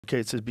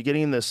Okay, it says,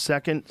 beginning in the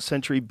 2nd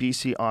century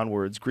BC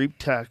onwards, Greek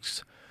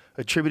texts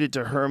attributed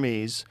to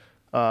Hermes,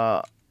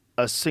 a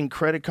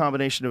syncretic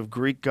combination of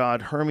Greek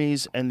god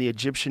Hermes and the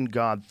Egyptian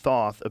god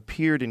Thoth,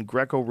 appeared in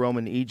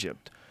Greco-Roman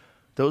Egypt.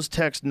 Those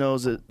texts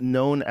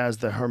known as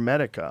the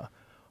Hermetica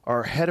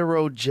are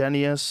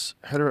heterogeneous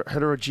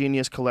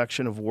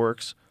collection of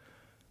works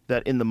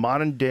that in the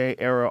modern day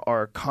era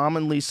are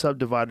commonly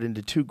subdivided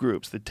into 2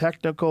 groups: the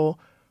technical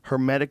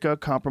Hermetica,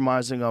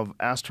 comprising of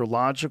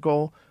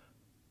astrological,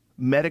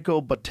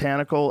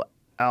 medico-botanical,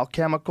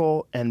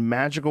 alchemical, and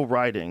magical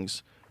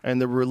writings,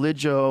 and the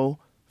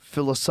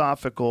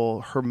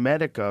religio-philosophical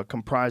Hermetica,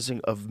 comprising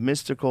of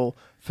mystical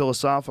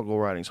philosophical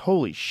writings.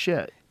 Holy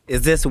shit.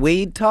 Is this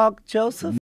weed talk, Joseph?